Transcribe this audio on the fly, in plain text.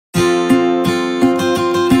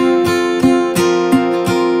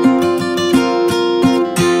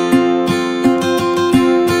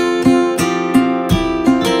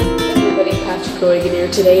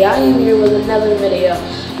today I am here with another video.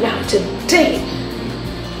 Now today,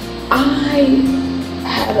 I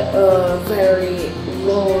had a very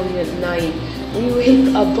long night. We hit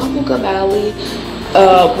a bubblegum alley,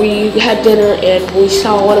 we had dinner, and we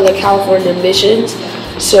saw one of the California missions.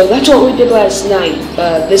 So that's what we did last night.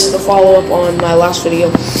 This is the follow-up on my last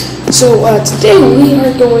video. So today we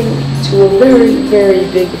are going to a very,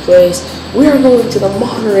 very big place. We are going to the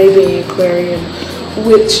Monterey Bay Aquarium,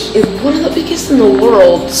 which is one of the biggest in the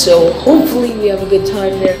world, so hopefully we have a good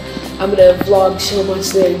time there. I'm going to vlog so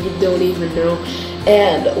much there you don't even know.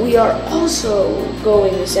 And we are also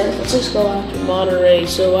going to San Francisco after Monterey,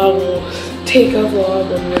 so I will take a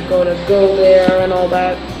vlog and we're going to go there and all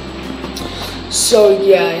that. So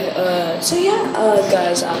yeah,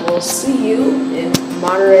 guys, I will see you in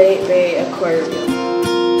Monterey Bay Aquarium.